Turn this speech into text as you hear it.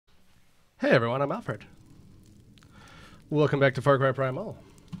Hey everyone, I'm Alfred. Welcome back to Far Cry Primal.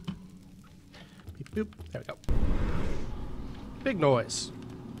 Beep boop. There we go. Big noise.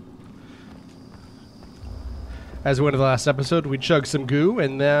 As we went to the last episode, we chugged some goo,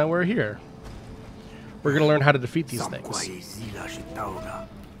 and now we're here. We're going to learn how to defeat these things.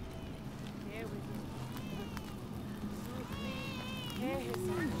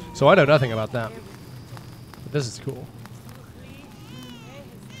 So I know nothing about them. But this is cool.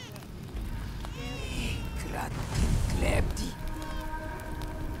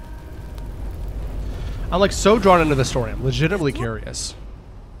 I'm like so drawn into the story. I'm legitimately curious.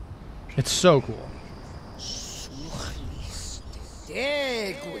 It's so cool.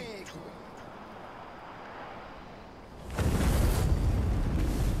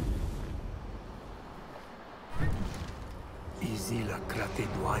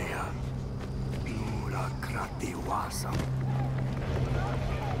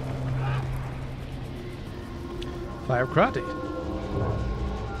 Fire Krati.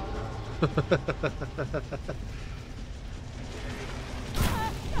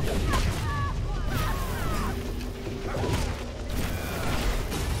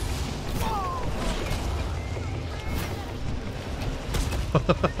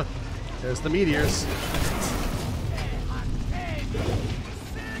 There's the meteors.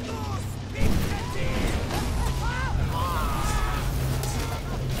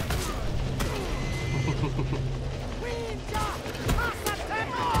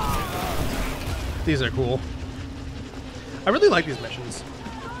 These are cool. I really like these missions.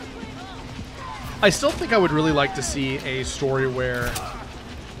 I still think I would really like to see a story where...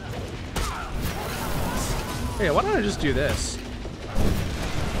 Hey, why don't I just do this?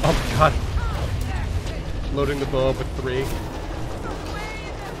 Oh my god. Loading the bow up with 3.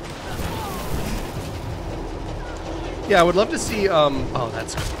 Yeah, I would love to see, oh,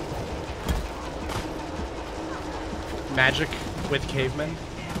 that's cool. Magic with cavemen.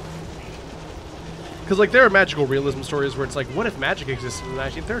 Because, like, there are magical realism stories where it's like, what if magic existed in the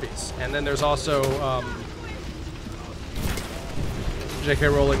 1930s? And then there's also, J.K.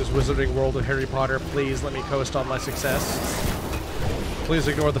 Rowling's Wizarding World of Harry Potter. Please let me coast on my success. Please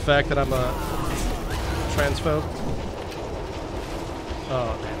ignore the fact that I'm a transphobe.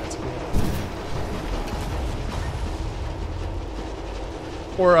 Oh, man, that's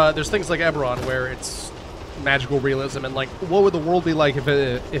cool. Or, there's things like Eberron where it's magical realism, and like, what would the world be like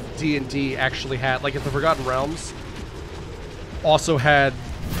if D&D actually had, like, if the Forgotten Realms also had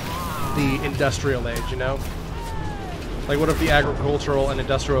the industrial age, you know? Like, what if the agricultural and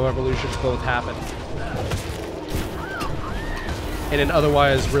industrial revolutions both happened in an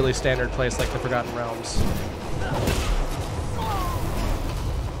otherwise really standard place like the Forgotten Realms?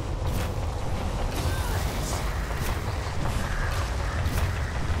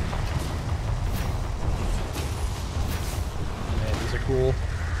 Cool.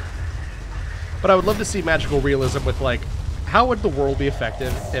 But I would love to see magical realism with, like, how would the world be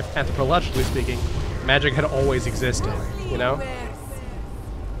effective if, anthropologically speaking, magic had always existed, you know?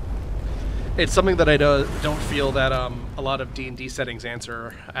 It's something that I don't feel that a lot of D&D settings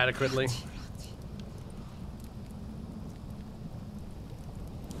answer adequately.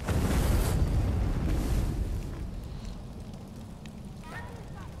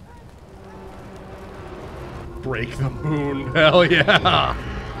 Break the moon. Hell yeah.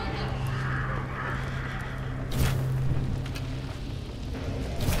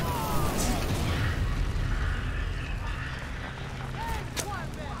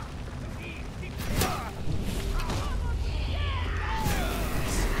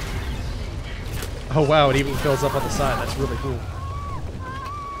 Oh wow, it even fills up on the side. That's really cool.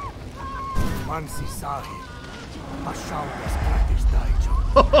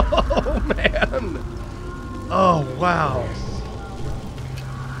 Oh man. Oh, wow.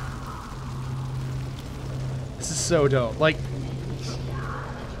 This is so dope. Like,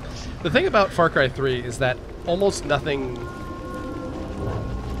 the thing about Far Cry 3 is that almost nothing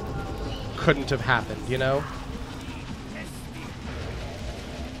couldn't have happened, you know?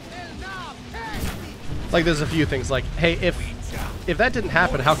 Like, there's a few things like, hey, if that didn't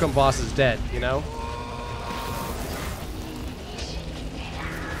happen, how come Boss is dead, you know?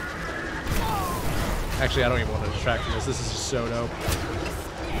 Actually, I don't even want to distract from this. This is just so dope.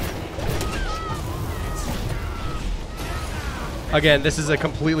 Again, this is a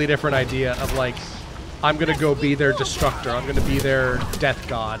completely different idea of, like, I'm going to go be their destructor. I'm going to be their death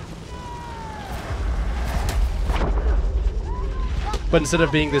god. But instead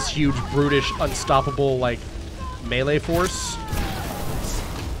of being this huge, brutish, unstoppable, like, melee force,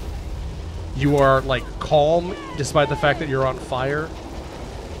 you are, like, calm despite the fact that you're on fire.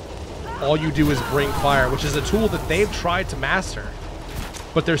 all you do is bring fire, which is a tool that they've tried to master,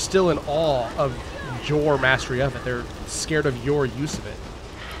 but they're still in awe of your mastery of it. They're scared of your use of it.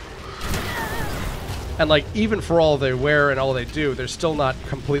 And like, even for all they wear and all they do, they're still not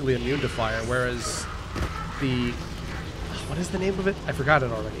completely immune to fire, whereas the... what is the name of it? I forgot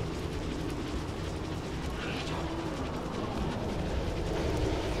it already.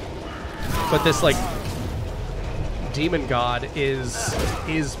 But this, like, demon god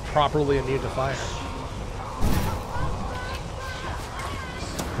is properly immune to fire.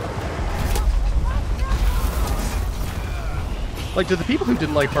 Like, did the people who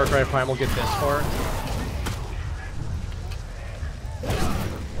didn't like Far Cry Primal get this far?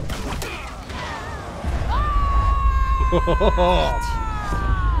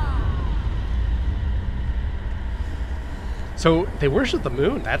 So they worship the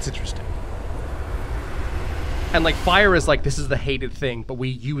moon. That's interesting. And like, fire is like, this is the hated thing, but we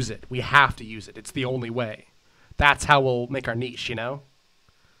use it. We have to use it. It's the only way. That's how we'll make our niche, you know?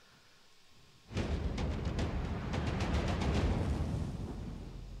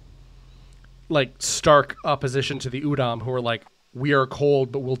 Like, stark opposition to the Udam, who are like, we are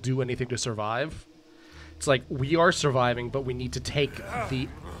cold, but we'll do anything to survive. It's like, we are surviving, but we need to take the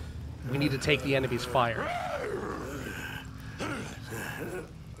enemy's fire.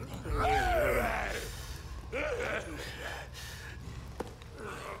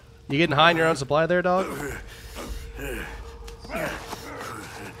 You getting high in your own supply there, dog?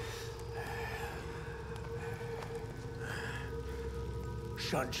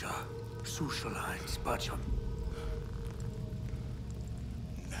 Shansha, Sushalines, Bacham.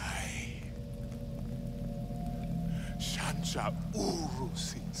 Nay. Shansha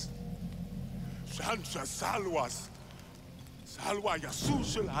Urusins. Shansha Salwas. Salwa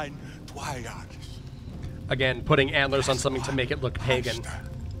Yasushaline Twayadish. Again, putting antlers on something to make it look pagan.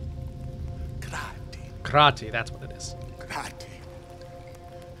 Krati, that's what it is. Krati.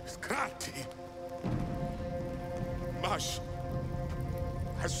 Krati. Mash.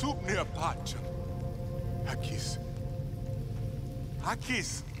 Hasub near Pacham. Hakis.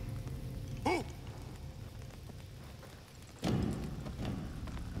 Hakis. Who?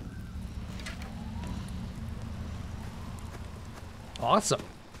 Awesome.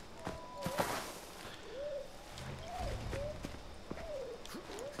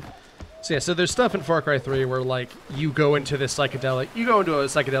 So yeah, so there's stuff in Far Cry 3 where like you go into a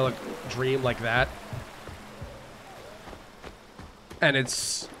psychedelic dream like that. And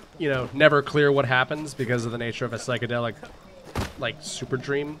it's, you know, never clear what happens because of the nature of a psychedelic like super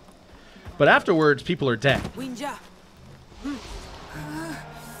dream. But afterwards people are dead. Winja.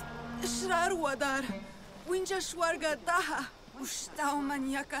 Shrar wadar. Winja shwarga daha. Ustau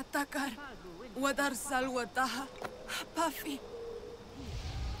maniaka takar. Wadar salwa daha. Puffy.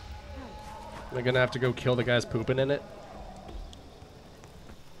 They're gonna have to go kill the guys pooping in it.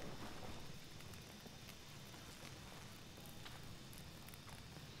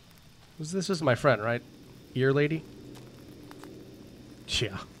 This is my friend, right? Ear lady?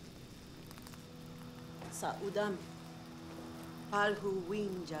 Yeah.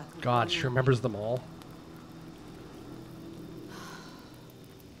 God, she remembers them all.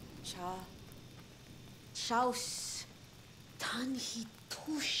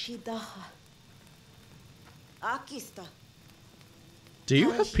 Do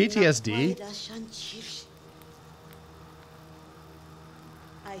you have PTSD?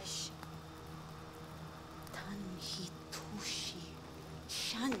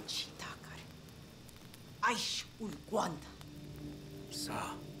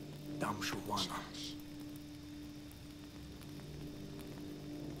 Sa Damshuwana.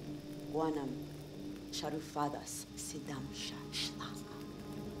 Guanam Sharufadas Sidamsha Shlanga.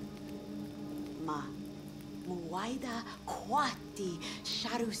 Ma Muwaida Kwati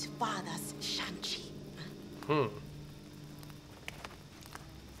Sharus Fadas Shanchi.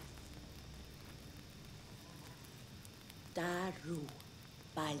 Daru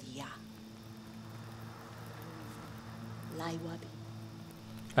Balya. Laiwabi.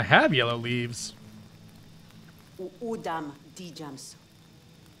 I have yellow leaves. Udam Dijams.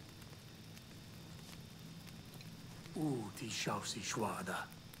 Di Shausi Shwada.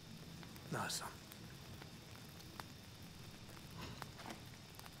 Nasam.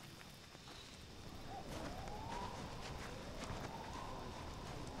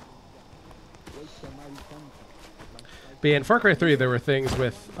 But yeah, in Far Cry 3, there were things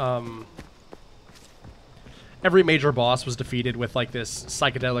with, every major boss was defeated with, like, this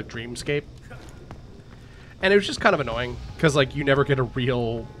psychedelic dreamscape. And it was just kind of annoying, because, like, you never get a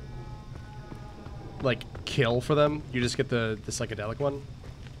real, like, kill for them. You just get the psychedelic one.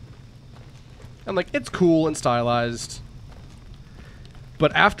 And, like, it's cool and stylized.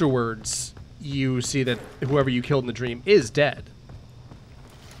 But afterwards, you see that whoever you killed in the dream is dead.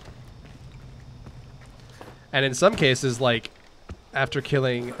 And in some cases, like, after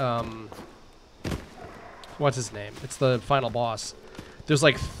killing, what's his name? It's the final boss. There's,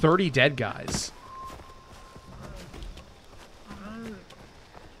 like, 30 dead guys.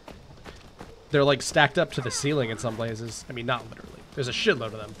 They're, like, stacked up to the ceiling in some places. I mean, not literally. There's a shitload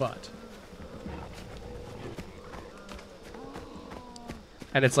of them, but...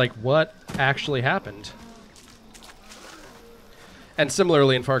 And it's like, what actually happened? And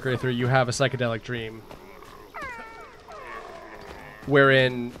similarly in Far Cry 3, you have a psychedelic dream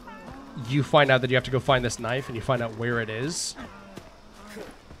wherein you find out that you have to go find this knife and you find out where it is.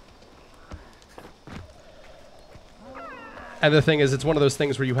 And the thing is, it's one of those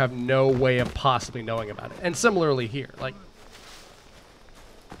things where you have no way of possibly knowing about it. And similarly here, like,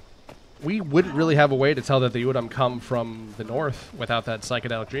 we wouldn't really have a way to tell that the Udam come from the north without that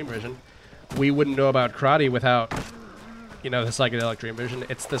psychedelic dream vision. We wouldn't know about Karate without, you know, the psychedelic dream vision.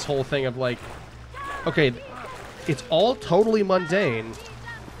 It's this whole thing of like, okay, it's all totally mundane,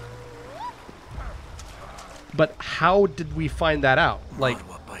 but how did we find that out? Like,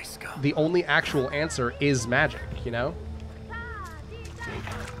 the only actual answer is magic, you know?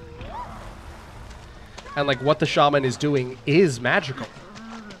 And like, what the shaman is doing is magical.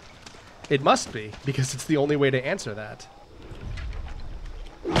 It must be, because it's the only way to answer that.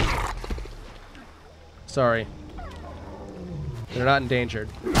 Sorry. They're not endangered.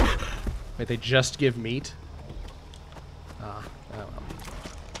 Wait, they just give meat? Ah, oh well.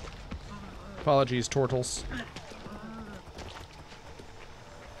 Apologies, turtles.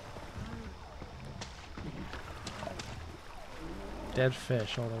 Dead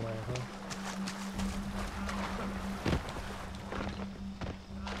fish all the way, huh?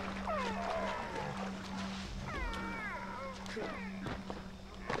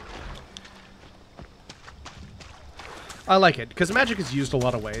 I like it, because magic is used a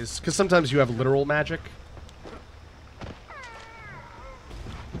lot of ways. Because sometimes you have literal magic.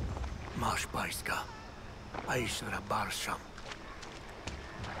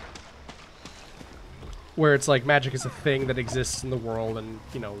 Where it's like magic is a thing that exists in the world and,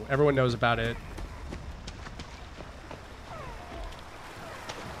 you know, everyone knows about it.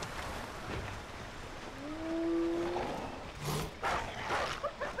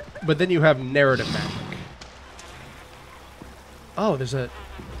 But then you have narrative magic. Oh, there's a...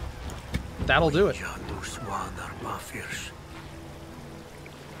 That'll do it.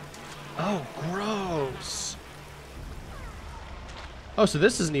 Oh, gross. Oh, so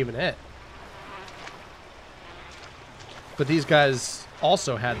this isn't even it. But these guys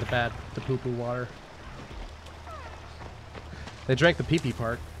also had the poo-poo water. They drank the pee-pee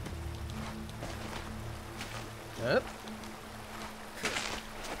part. Yep.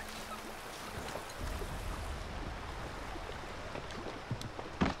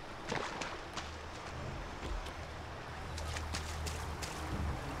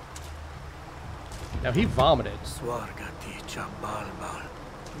 Now he vomited.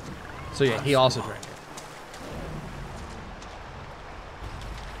 So yeah, he also drank it.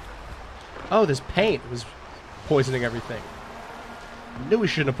 Oh, this paint was poisoning everything. Knew we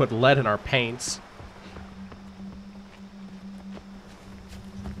shouldn't have put lead in our paints.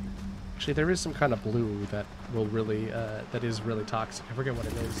 Actually, there is some kind of blue that will really, that is really toxic. I forget what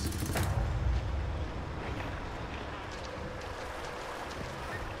it is.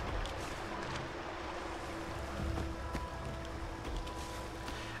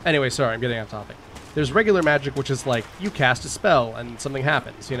 Anyway, sorry, I'm getting off topic. There's regular magic, which is like, you cast a spell and something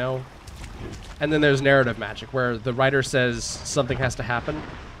happens, you know? And then there's narrative magic, where the writer says something has to happen.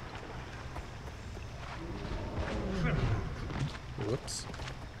 Whoops.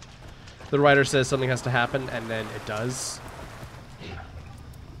 The writer says something has to happen, and then it does.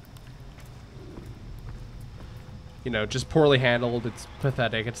 You know, just poorly handled, it's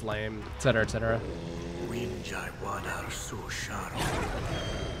pathetic, it's lame, etc., etc.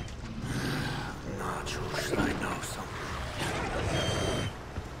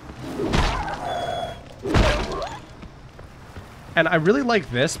 And I really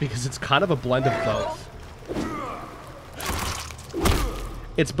like this because it's kind of a blend of both.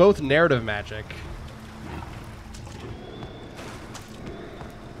 It's both narrative magic,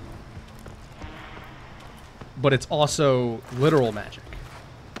 but it's also literal magic.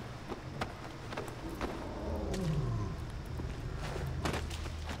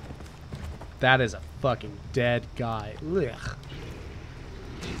 That is a fucking dead guy. Ugh.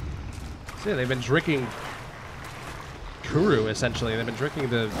 So yeah, they've been drinking Kuru, essentially. They've been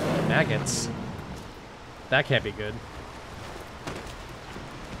drinking the maggots. That can't be good.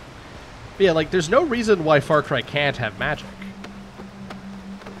 But yeah, like, there's no reason why Far Cry can't have magic.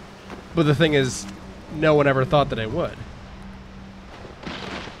 But the thing is, no one ever thought that it would.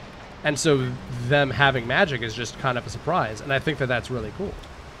 And so them having magic is just kind of a surprise, and I think that that's really cool.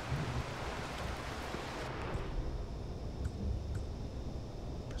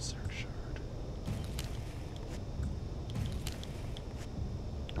 Berserk Shard.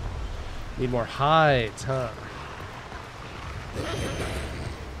 Need more hides, huh?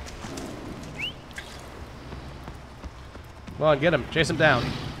 Come on, get him. Chase him down.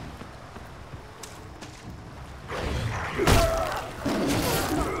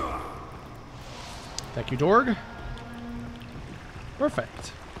 Thank you, Dorg.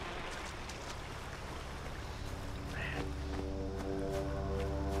 Perfect.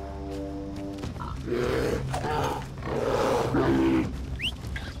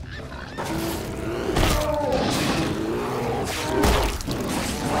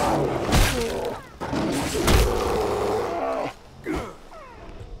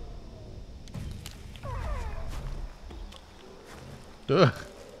 Ugh.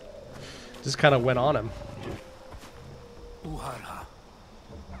 Just kind of went on him. Uhara.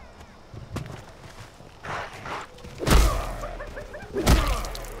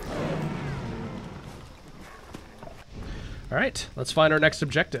 All right, let's find our next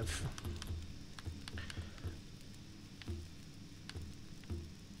objective.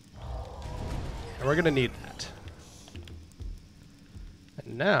 And we're gonna need that.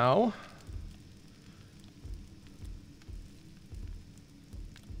 And now,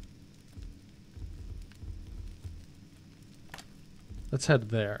 let's head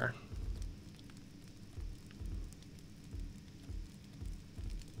there.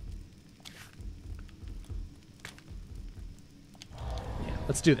 Yeah,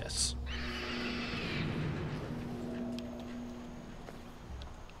 let's do this.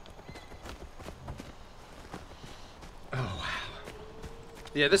 Oh, wow.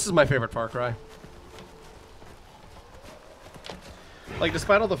 Yeah, this is my favorite Far Cry. Like,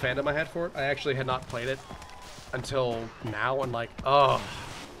 despite all the fandom I had for it, I actually had not played it until now, and like, oh,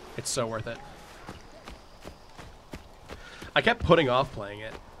 it's so worth it. I kept putting off playing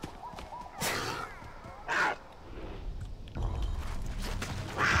it.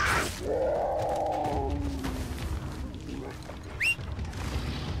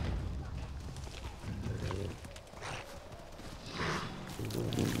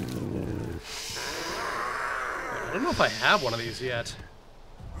 I don't know if I have one of these yet.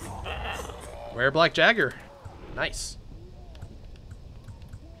 Rare Black Jagger. Nice.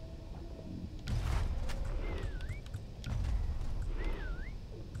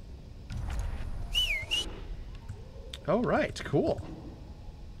 All right, cool.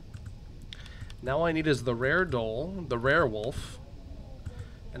 Now all I need is the rare Dole, the rare Wolf,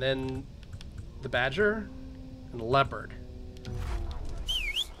 and then the Badger and the Leopard.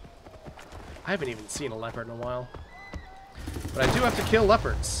 I haven't even seen a leopard in a while. But I do have to kill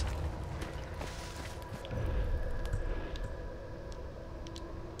leopards.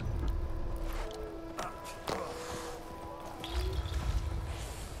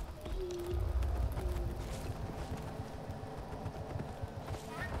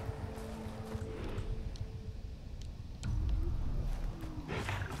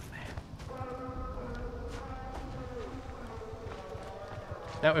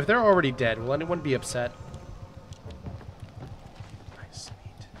 Now, if they're already dead, will anyone be upset? Nice,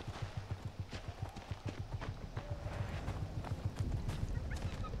 neat.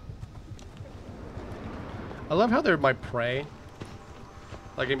 I love how they're my prey.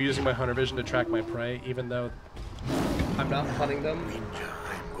 Like, I'm using my hunter vision to track my prey, even though I'm not hunting them.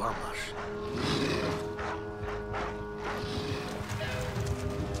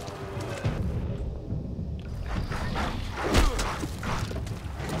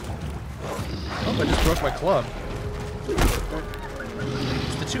 Oh, I just broke my club.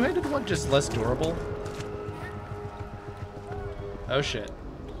 Is the two-handed one just less durable? Oh shit.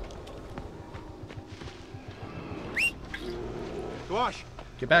 Wash.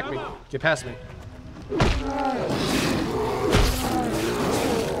 Get back me. Get past me.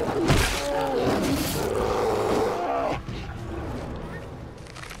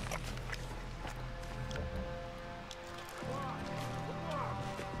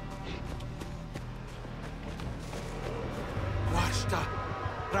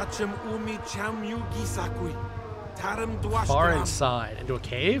 Far inside. Into a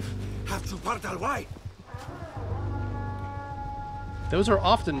cave? Those are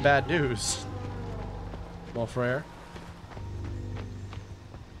often bad news. Well, Frere.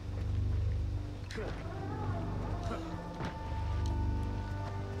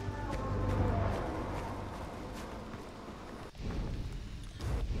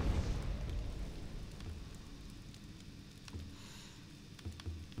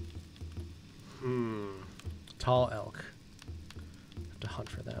 Tall elk. Have to hunt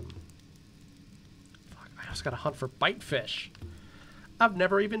for them. Fuck, I just gotta hunt for bite fish. I've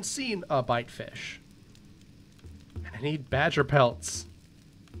never even seen a bite fish. And I need badger pelts.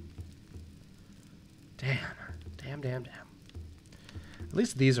 Damn. Damn, damn, damn. At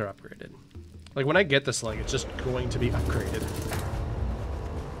least these are upgraded. Like, when I get this sling, it's just going to be upgraded.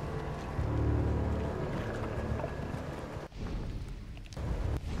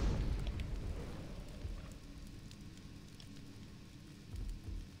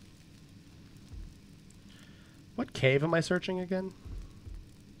 What cave am I searching again?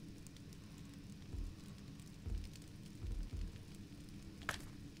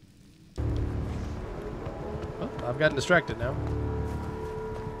 Oh, I've gotten distracted now.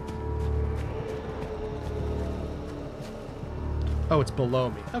 Oh, it's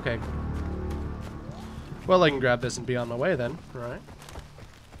below me. Okay. Well, I can grab this and be on my way then. All right.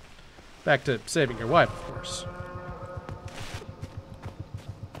 Back to saving your wife, of course.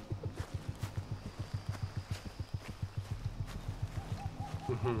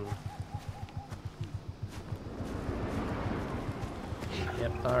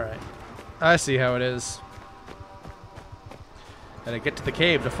 Yep, alright. I see how it is. Gotta get to the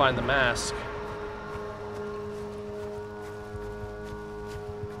cave to find the mask.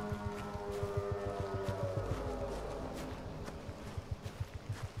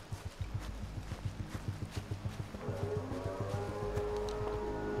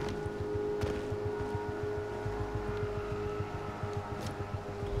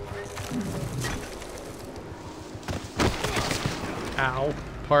 Ow.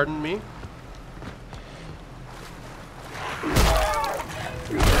 Pardon me.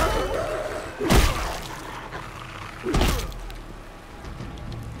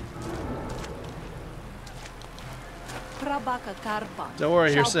 Don't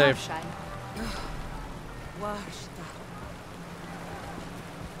worry, you're safe.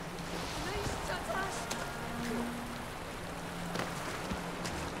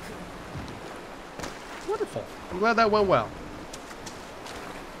 Wonderful. I'm glad that went well.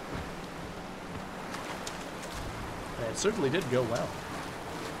 It certainly did go well.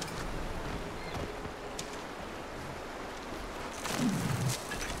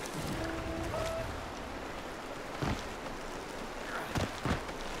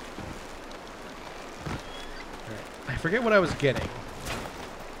 I forget what I was getting.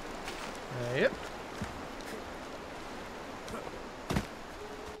 Yep.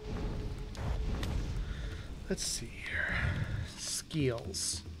 Let's see here.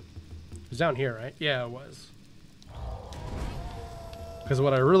 Skills. It was down here, right? Yeah, it was. Because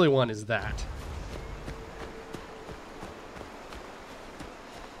what I really want is that.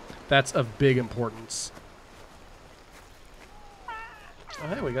 That's of big importance. Oh,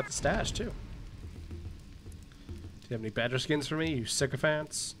 hey, we got the stash, too. Do you have any badger skins for me, you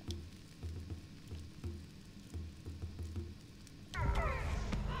sycophants?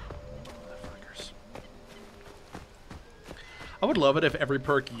 Motherfuckers. I would love it if every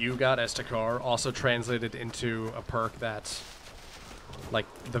perk you got as Takar also translated into a perk that, like,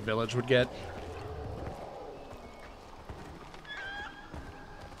 the village would get.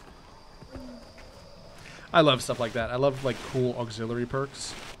 I love stuff like that. I love, like, cool auxiliary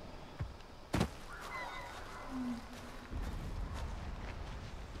perks.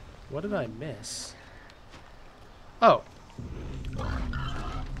 What did I miss? Oh.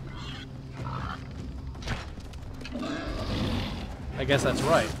 I guess that's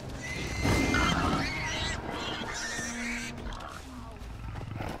right.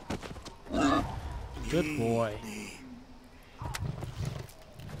 Good boy.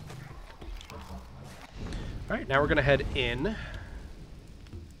 Alright, now we're gonna head in.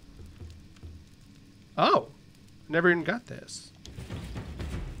 Oh! Never even got this.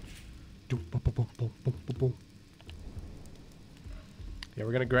 Yeah,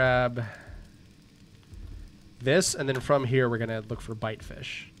 we're gonna grab this, and then from here we're gonna look for bite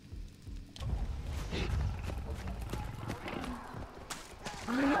fish.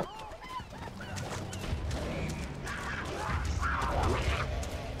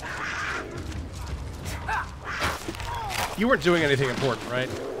 You weren't doing anything important, right?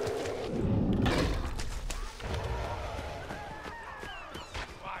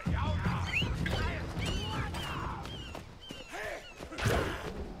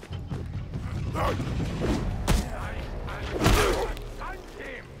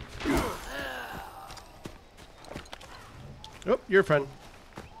 Oh, your friend.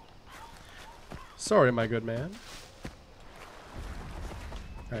 Sorry, my good man.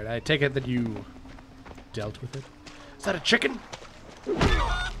 Alright, I take it that you dealt with it. Is that a chicken?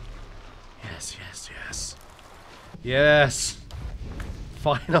 Yes, yes, yes. Yes.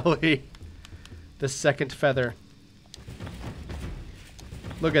 Finally. The second feather.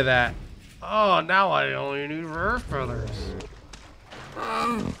 Look at that. Oh, now I only need rare feathers.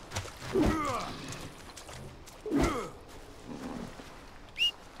 I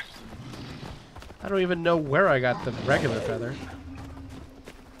don't even know where I got the regular feather.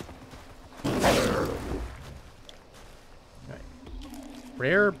 Right.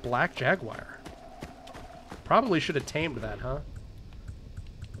 Rare black jaguar. Probably should have tamed that, huh?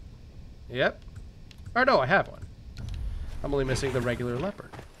 Yep. Or no, I have one. I'm only missing the regular leopard.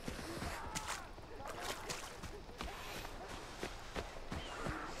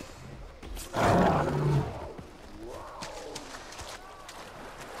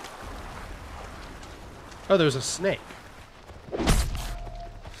 Oh, there's a snake.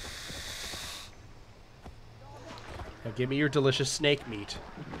 Now give me your delicious snake meat.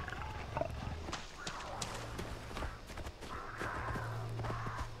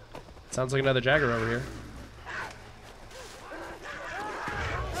 Sounds like another Jagger over here.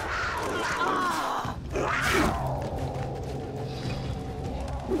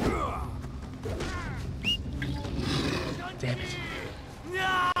 Damn it.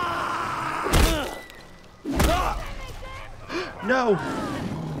 No!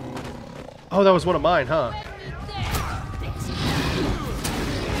 Oh, that was one of mine, huh?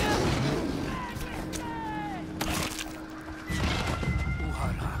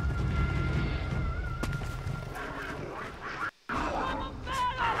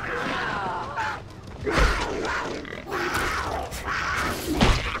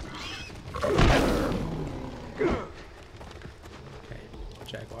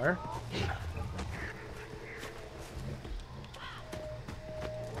 Jaguar.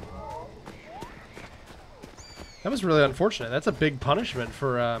 That was really unfortunate. That's a big punishment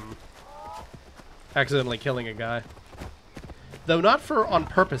for accidentally killing a guy. Though not for on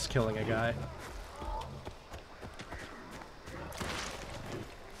purpose killing a guy.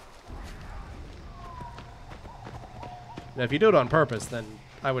 Now, if you do it on purpose, then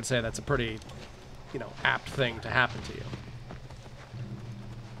I would say that's a pretty, you know, apt thing to happen to you.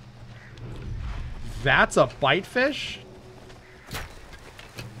 That's a bite fish?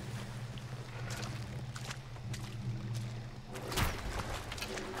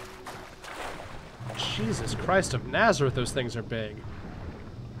 Jesus Christ of Nazareth, those things are big.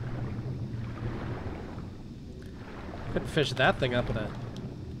 Couldn't fish that thing up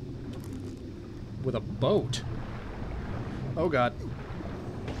with a boat. Oh God.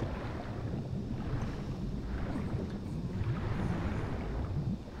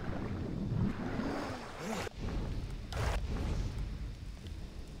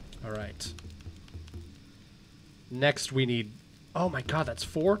 All right. Next we need... Oh my God, that's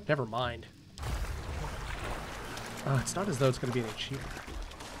 4? Never mind. Oh, it's not as though it's going to be any cheaper.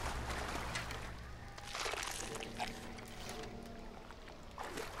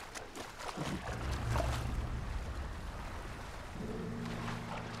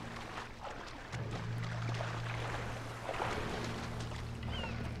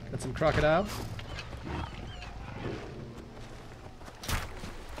 Got some crocodile.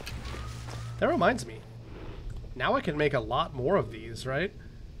 That reminds me. Now I can make a lot more of these, right?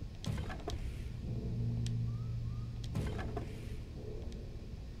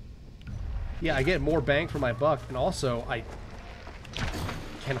 Yeah, I get more bang for my buck, and also I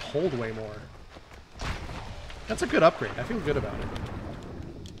can hold way more. That's a good upgrade. I feel good about it.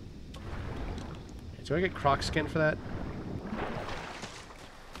 Okay, do I get croc skin for that?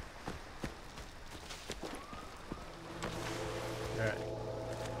 Alright.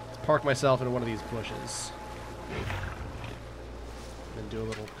 Let's park myself into one of these bushes. Then do a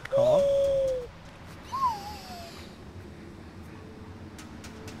little caw.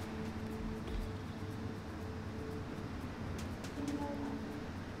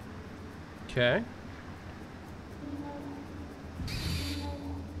 Okay.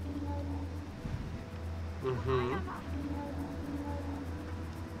 Mm-hmm.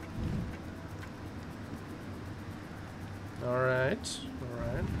 Alright.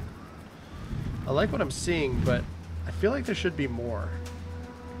 Alright. I like what I'm seeing, but I feel like there should be more.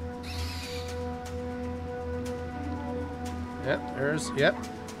 Yep, there's... Yep.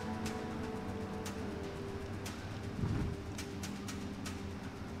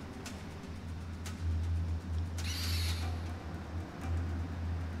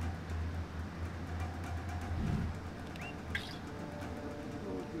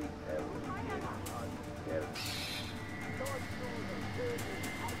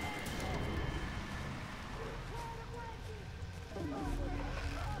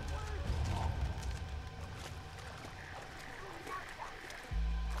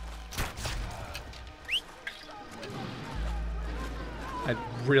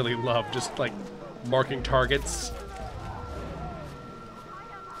 really love just, like, marking targets.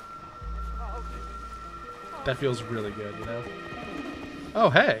 That feels really good, you know? Oh,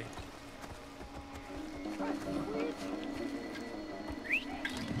 hey!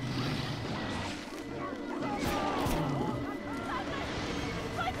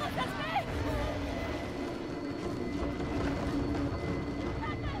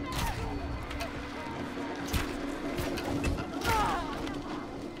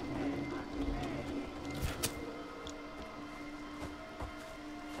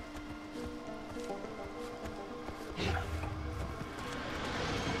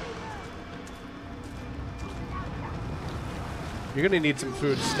 You're gonna need some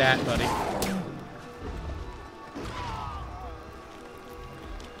food stat, buddy.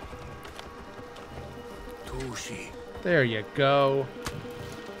 There you go.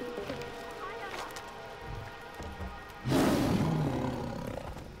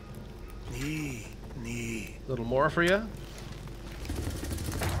 A little more for you.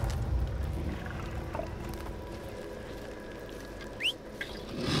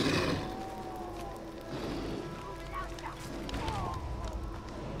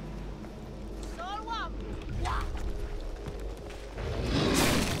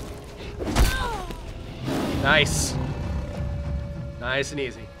 Nice. Nice and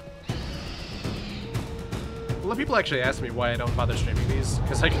easy. A lot of people actually ask me why I don't bother streaming these,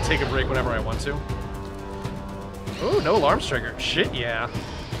 because I can take a break whenever I want to. Oh, no alarms triggered. Shit, yeah.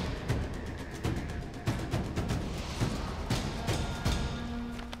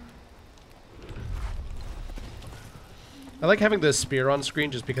 I like having the spear on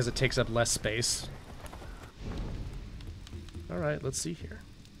screen just because it takes up less space. Alright, let's see here.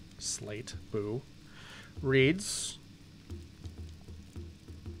 Slate. Boo. Reads.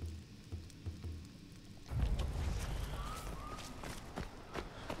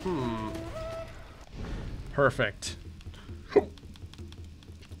 Perfect.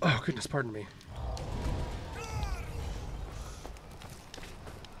 Oh, goodness, pardon me.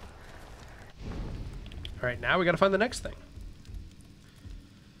 Alright, now we gotta find the next thing.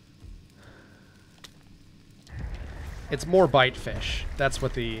 It's more bite fish. That's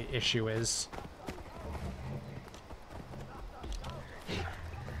what the issue is.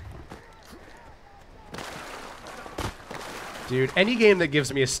 Dude, any game that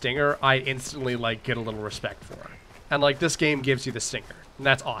gives me a stinger, I instantly, like, get a little respect for. And, like, this game gives you the stinger. And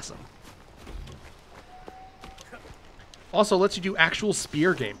that's awesome. Also, lets you do actual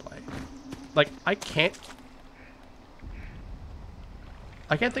spear gameplay. Like, I can't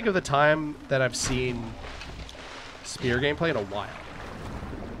think of the time that I've seen spear gameplay in a while.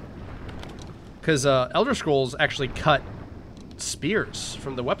 Because Elder Scrolls actually cut spears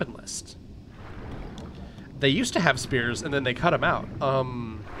from the weapon list. They used to have spears, and then they cut them out.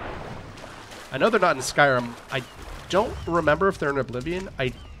 I know they're not in Skyrim. I don't remember if they're in Oblivion.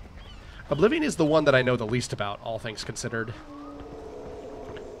 Oblivion is the one that I know the least about, all things considered.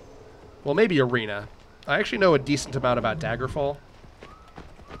 Well, maybe Arena. I actually know a decent amount about Daggerfall.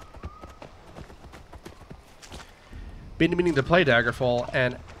 Been meaning to play Daggerfall,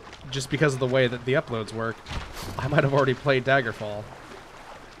 and just because of the way that the uploads work, I might have already played Daggerfall.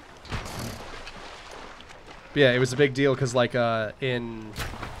 But yeah, it was a big deal because, like, in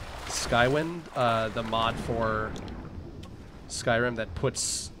Skywind, the mod for Skyrim that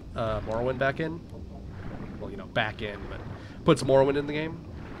puts Morrowind back in, well, you know, back in, but puts Morrowind in the game.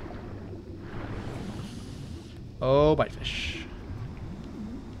 Oh, bitefish.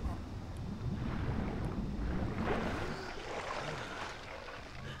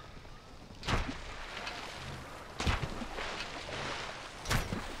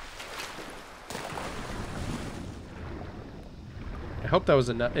 I hope that was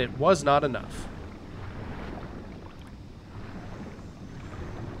enough. It was not enough.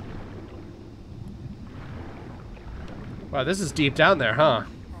 Wow, this is deep down there, huh?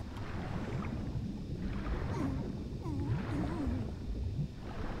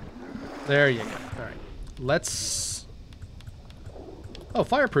 There you go. Alright. Let's... Oh,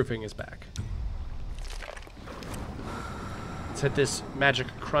 fireproofing is back. Let's hit this magic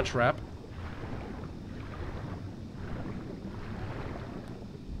crunch wrap.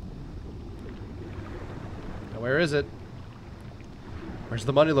 Now, where is it? Where's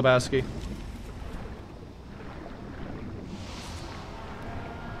the money, Lebowski?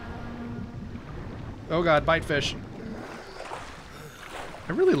 Oh god, bitefish.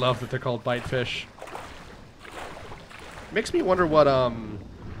 I really love that they're called bitefish. Makes me wonder what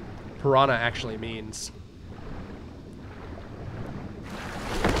piranha actually means.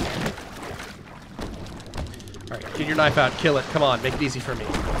 Alright, get your knife out. Kill it. Come on, make it easy for me.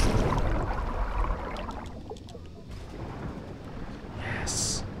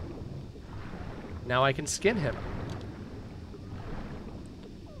 Yes. Now I can skin him.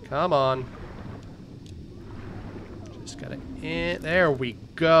 Come on. Just gotta... There we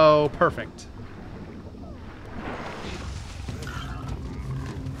go. Perfect.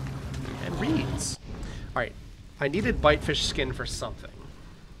 And reeds. Alright. I needed bitefish skin for something.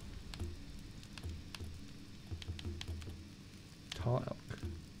 Tall elk.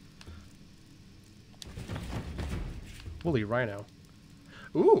 Woolly rhino.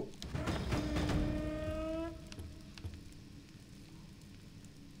 Ooh!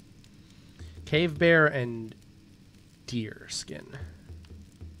 Cave bear and deer skin.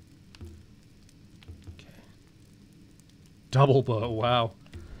 Okay. Double bow, wow.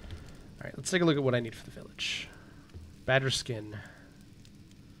 Alright, let's take a look at what I need for the village. Badger skin.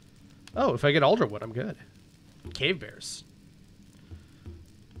 Oh, if I get alder wood, I'm good. And cave bears.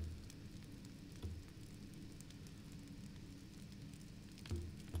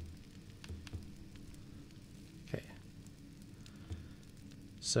 Okay.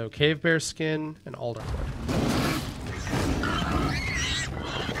 So cave bear skin and alder wood.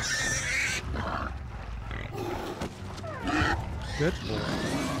 Good boy.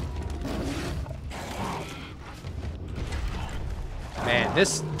 Man,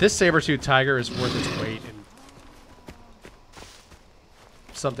 this saber-tooth tiger is worth its weight in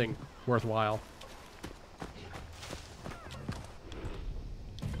something worthwhile.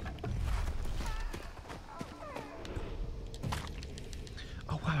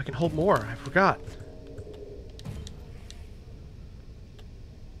 Oh wow, I can hold more. I forgot.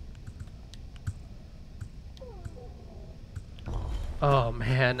 Oh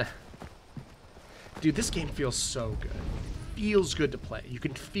man. Dude, this game feels so good. Feels good to play. You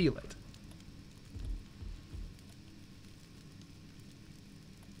can feel it.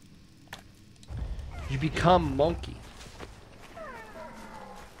 You become monkey.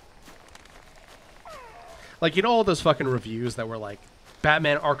 Like, you know all those fucking reviews that were like,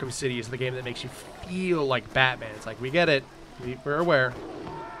 Batman Arkham City is the game that makes you feel like Batman. It's like, we get it. We're aware.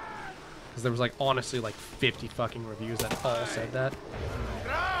 Because there was like, honestly, like 50 fucking reviews that all said that.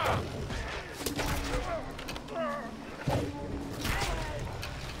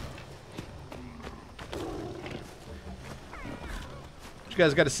 What you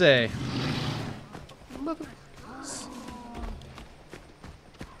guys got to say? Mother.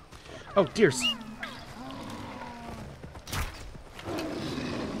 Oh, deers.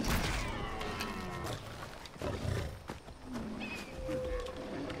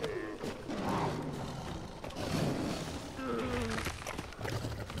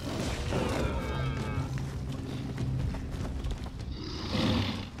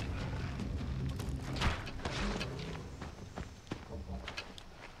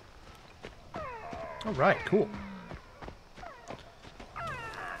 All right, cool.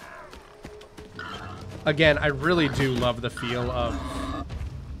 Again, I really do love the feel of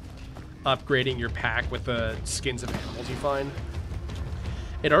upgrading your pack with the skins of animals you find.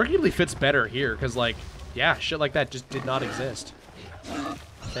 It arguably fits better here, because, like, yeah, shit like that just did not exist.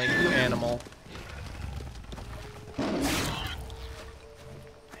 Thank you, animal.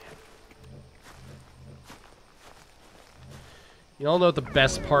 You all know what the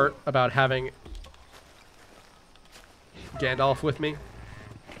best part about having Gandalf with me?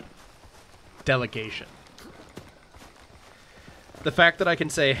 Delegation. The fact that I can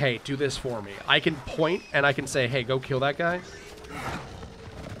say, hey, do this for me. I can point and I can say, hey, go kill that guy.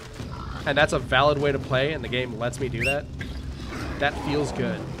 And that's a valid way to play and the game lets me do that. That feels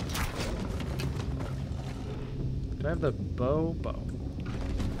good. Do I have the bow? Bow.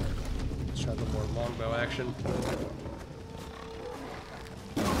 Let's try the more longbow action.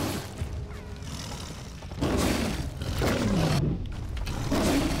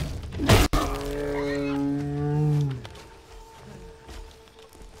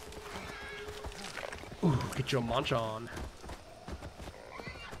 Ooh, get your munch on.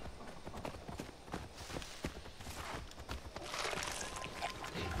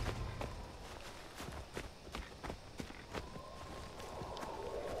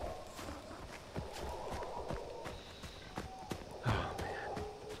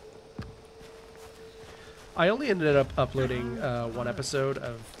 I only ended up uploading one episode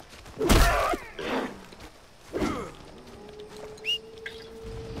of...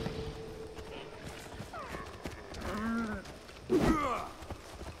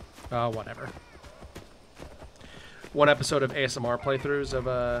 whatever. One episode of ASMR playthroughs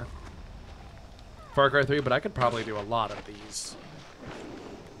of Far Cry 3, but I could probably do a lot of these.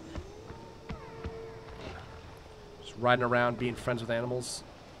 riding around, being friends with animals.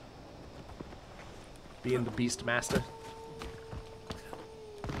 Being the beast master.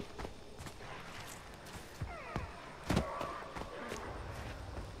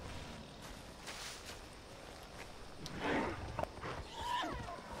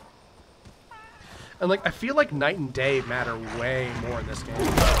 And like, I feel like night and day matter way more in this game.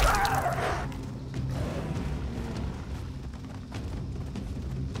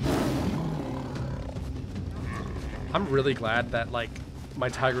 I'm really glad that like my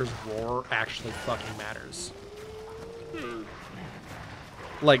tiger's roar actually fucking matters.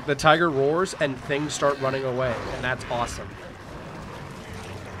 Like, the tiger roars and things start running away, and that's awesome.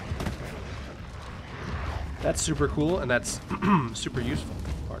 That's super cool, and that's super useful.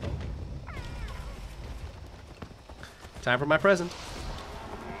 Pardon. Time for my present.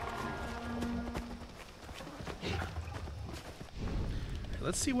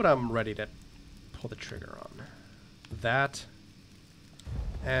 Let's see what I'm ready to pull the trigger on. That,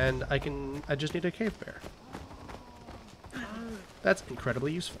 and I just need a cave bear. That's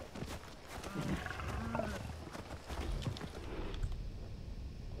incredibly useful.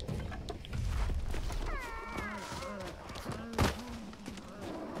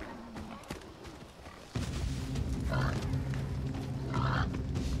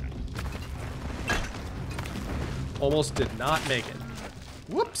 Almost did not make it.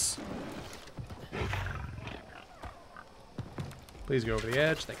 Whoops. Please go over the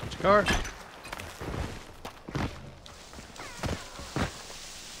edge. Thank you, Jakar.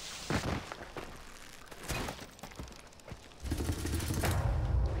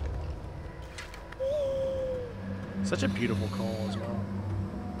 Such a beautiful call as well.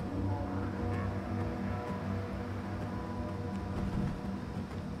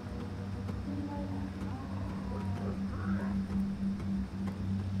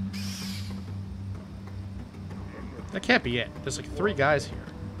 That can't be it. There's like 3 guys here.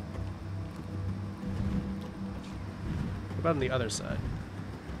 What about on the other side?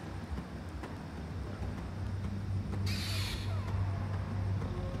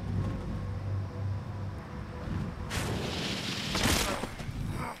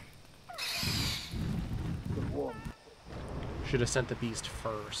 Should have sent the beast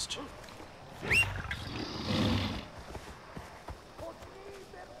first.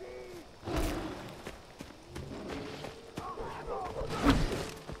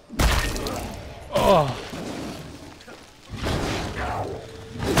 Oh.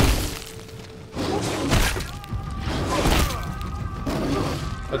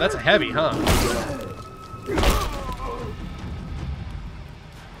 Oh, that's a heavy, huh?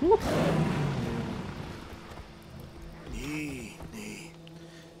 Whew.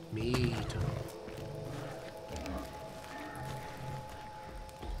 Meat.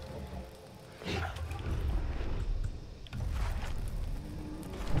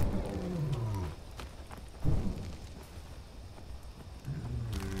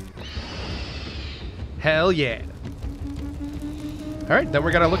 Hell yeah. Alright, then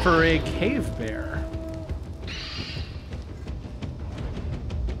we're gonna look for a cave bear.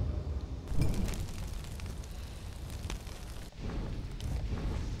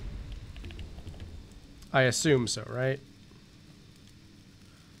 I assume so, right?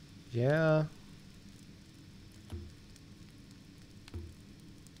 Yeah.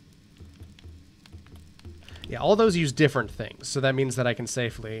 Yeah, all those use different things, so that means that I can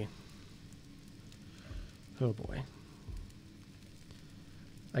safely... Oh boy.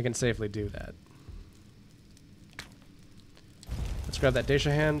 I can safely do that. Let's grab that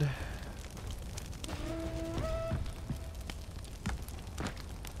Dacia hand.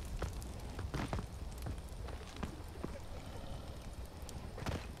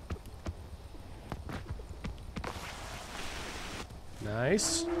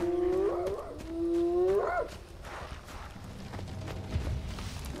 Nice.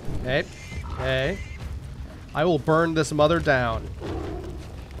 Hey. Hey. I will burn this mother down.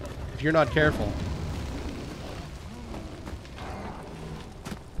 If you're not careful.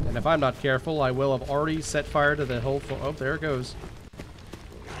 And if I'm not careful, I will have already set fire to the whole... Oh, there it goes.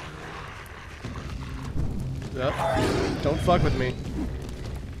 Oh, don't fuck with me.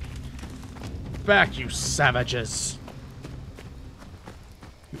 Back, you savages.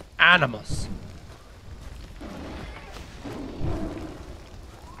 You animals.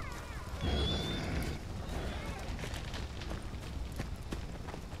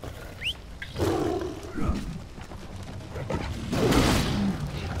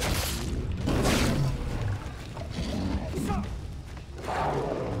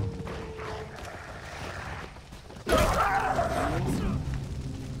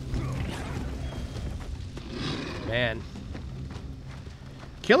 man.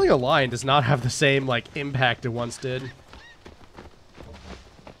 Killing a lion does not have the same, like, impact it once did.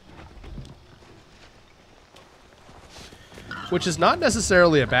 Which is not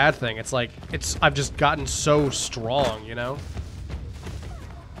necessarily a bad thing. It's like, I've just gotten so strong, you know?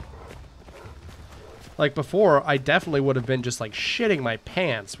 Like, before, I definitely would have been just, like, shitting my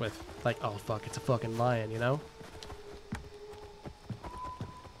pants with, like, oh, fuck, it's a fucking lion, you know?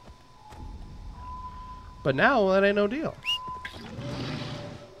 But now, that ain't no deal.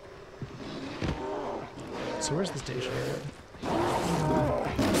 So where's the station?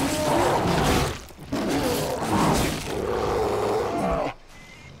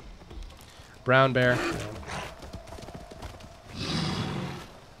 Brown bear.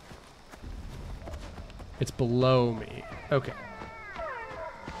 It's below me. Okay.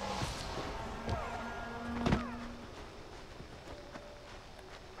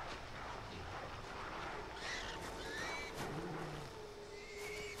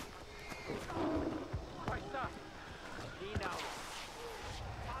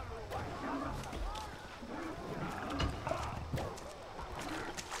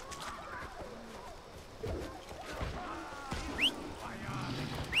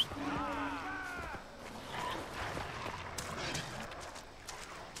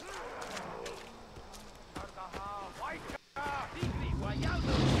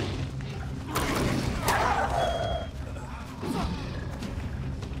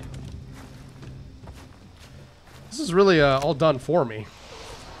 This is really all done for me.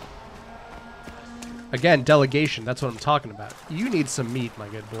 Again, delegation. That's what I'm talking about. You need some meat, my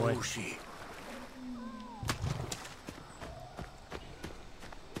good boy.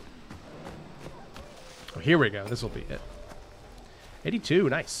 Oh, here we go. This will be it. 82.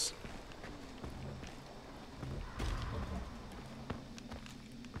 Nice.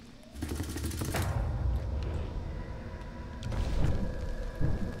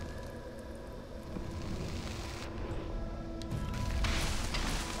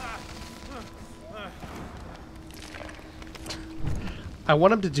 I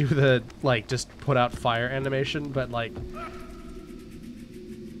want him to do the, like, just put out fire animation, but, like,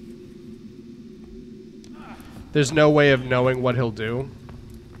 there's no way of knowing what he'll do.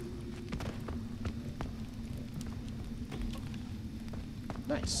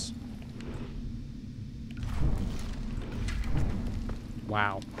 Nice.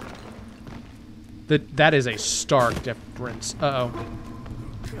 Wow. That is a stark difference. Uh-oh.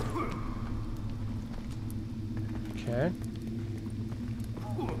 Okay.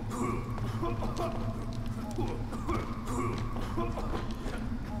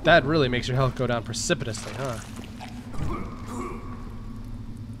 That really makes your health go down precipitously, huh?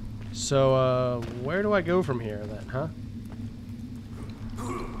 So, where do I go from here, then, huh?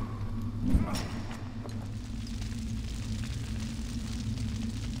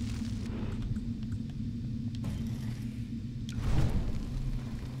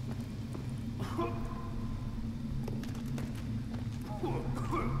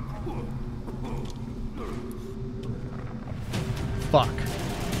 Fuck.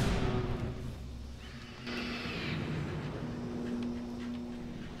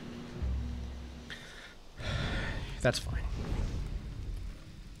 That's fine.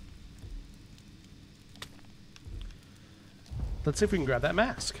 Let's see if we can grab that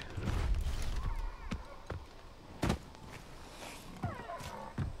mask.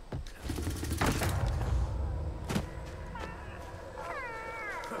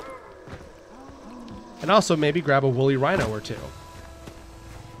 And also maybe grab a woolly rhino or two.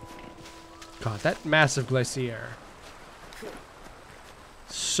 God, that massive glacier.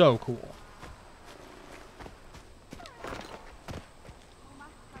 So cool.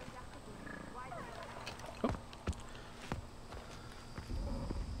 Oh.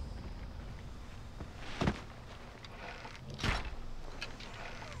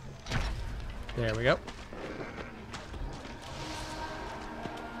 There we go.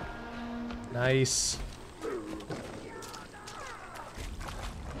 Nice.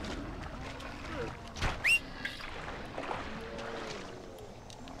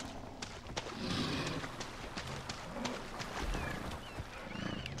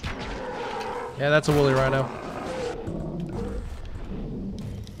 Yeah, that's a woolly rhino.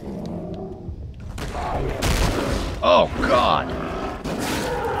 Oh, God!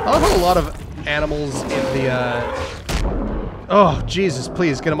 I love how a lot of animals in the, Oh, Jesus,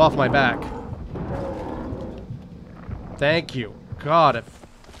 please, get him off my back. Thank you. God, if...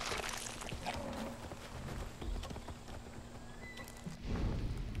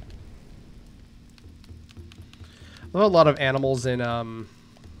 I love a lot of animals in,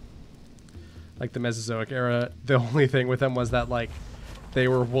 like the Mesozoic era, the only thing with them was that, like, they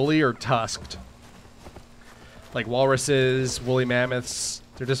were woolly or tusked. Like walruses, woolly mammoths,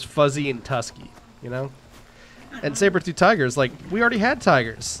 they're just fuzzy and tusky, you know? And saber-tooth tigers, like, we already had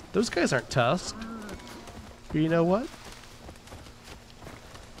tigers. Those guys aren't tusked. But you know what?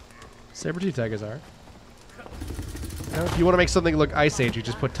 Saber-tooth tigers are. You know, if you want to make something look Ice Age, you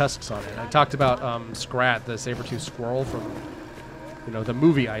just put tusks on it. I talked about Scrat, the saber-tooth squirrel from, you know, the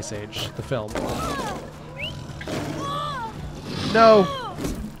movie Ice Age, the film. No!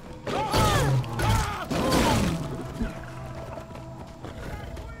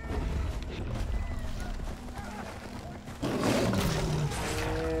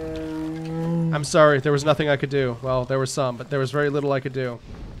 I'm sorry, there was nothing I could do. Well, there was some, but there was very little I could do.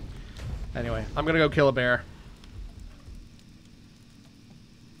 Anyway, I'm gonna go kill a bear.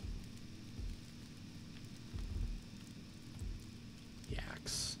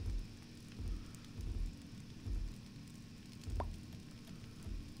 Yaks.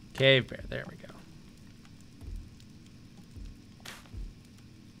 Cave bear, there we go.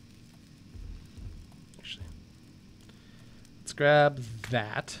 Actually, let's grab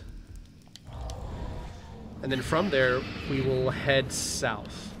that. And then from there, we will head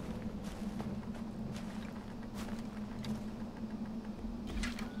south.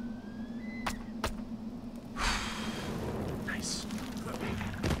 Nice.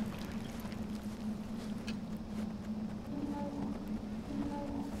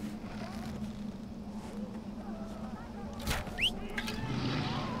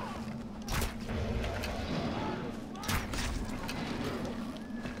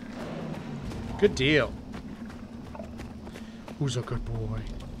 Good deal. Who's a good boy?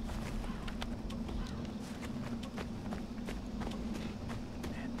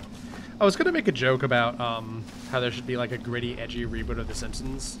 I was gonna make a joke about how there should be like a gritty, edgy reboot of The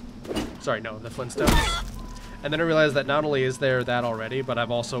Simpsons. Sorry, no, The Flintstones. And then I realized that not only is there that already, but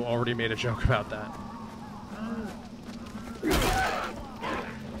I've also already made a joke about that.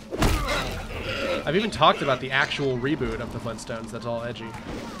 I've even talked about the actual reboot of The Flintstones that's all edgy.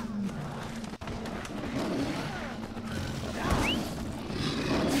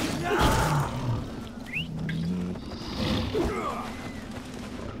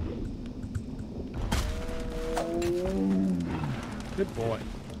 Good boy.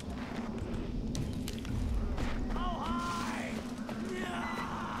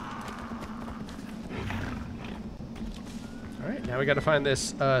 Alright, now we gotta find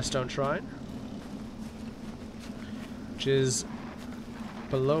this stone shrine, which is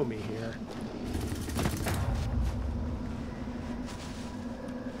below me here.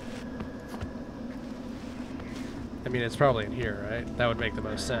 I mean, it's probably in here, right? That would make the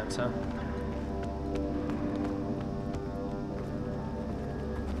most sense, huh?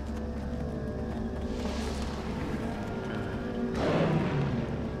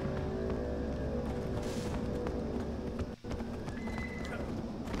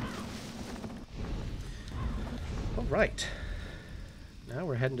 Right. Now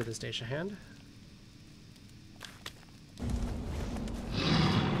we're heading to the station hand.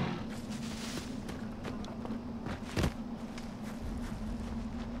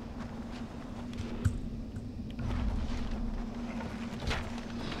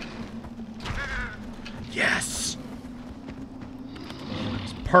 Yes!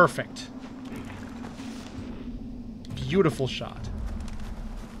 It's perfect. Beautiful shot.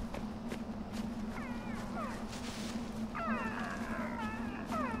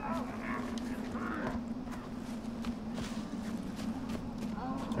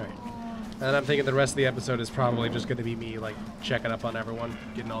 And I'm thinking the rest of the episode is probably just going to be me, like, checking up on everyone,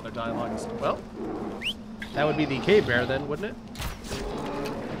 getting all their dialogue and stuff. Well, that would be the cave bear then, wouldn't it?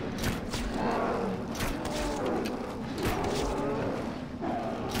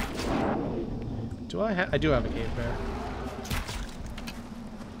 Do I have... I do have a cave bear.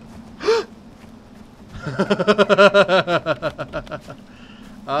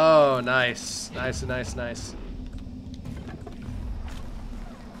 Oh, nice. Nice, nice, nice.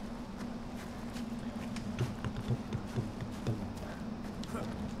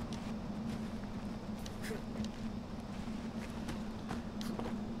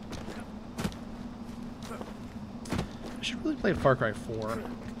 Played Far Cry 4.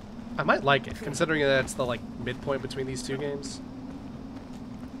 I might like it, considering that it's the like midpoint between these two games.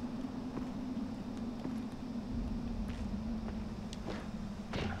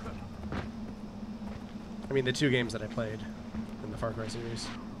 I mean, the two games that I played in the Far Cry series.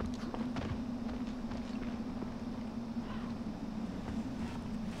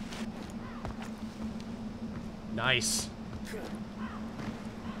 Nice.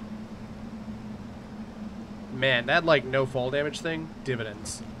 Man, that, like, no fall damage thing,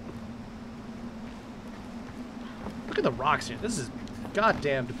 dividends. Look at the rocks here. This is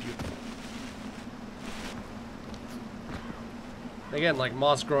goddamn beautiful. Again, like,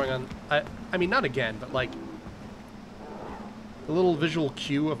 moss growing on... I mean, not again, but, like... the little visual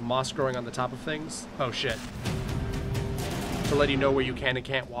cue of moss growing on the top of things. Oh, shit. To let you know where you can and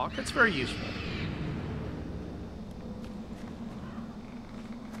can't walk. It's very useful.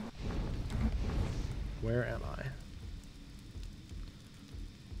 Where am I?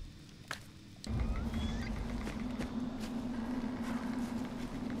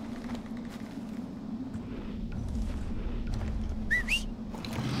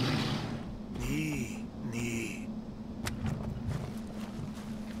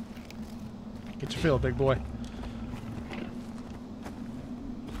 Get your fill, big boy.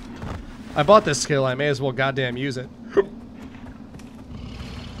 I bought this skill, I may as well goddamn use it.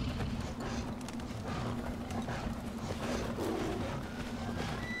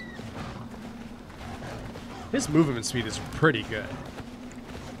 His movement speed is pretty good.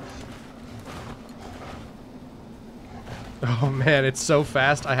 Oh man, it's so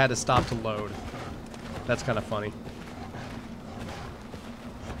fast I had to stop to load. That's kind of funny.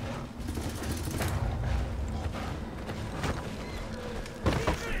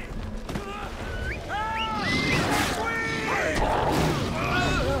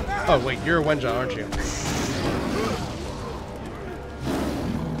 Oh wait, you're a Wenja, aren't you?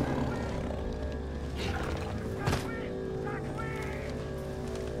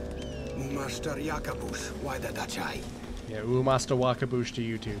 Yeah, Master Wakabush to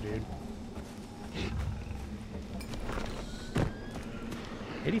you too, dude.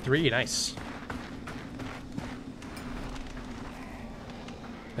 83, nice.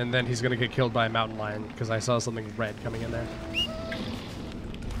 And then he's gonna get killed by a mountain lion because I saw something red coming in there.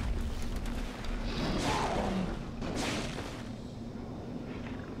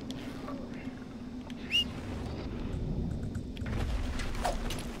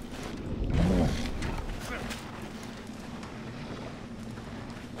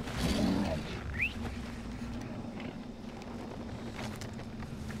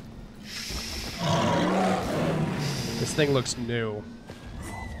 This thing looks new.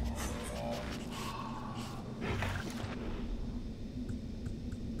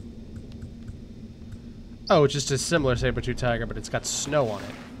 Oh, it's just a similar saber-tooth tiger, but it's got snow on it.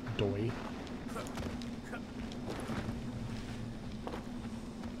 Doy.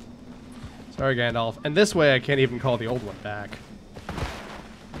 Sorry, Gandalf. And this way I can't even call the old one back.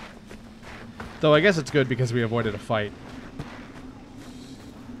 Though I guess it's good because we avoided a fight.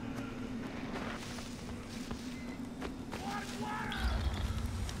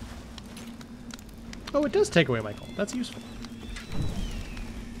 Oh, it does take away my gold. That's useful.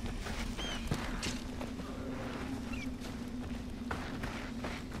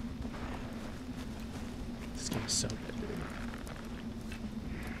 This game is so good,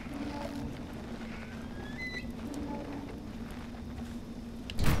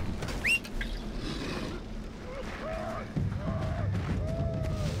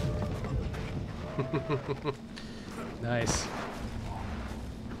 dude. Nice.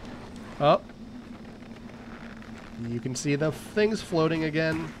 Oh. You can see the things floating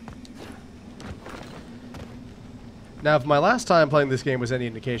again. Now, if my last time playing this game was any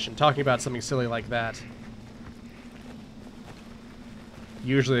indication, talking about something silly like that,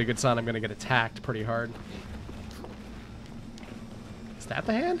 usually a good sign I'm going to get attacked pretty hard. Is that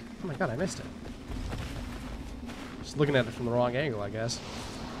the hand? Oh my god, I missed it. Just looking at it from the wrong angle, I guess.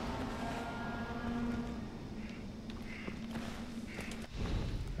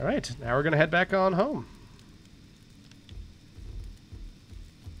 Alright, now we're going to head back on home.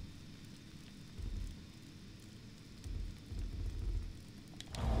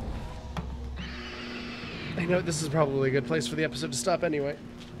 I know this is probably a good place for the episode to stop anyway.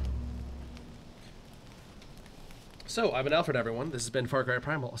 So, I've been Alfred, everyone. This has been Far Cry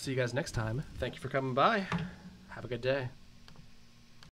Primal. I'll see you guys next time. Thank you for coming by. Have a good day.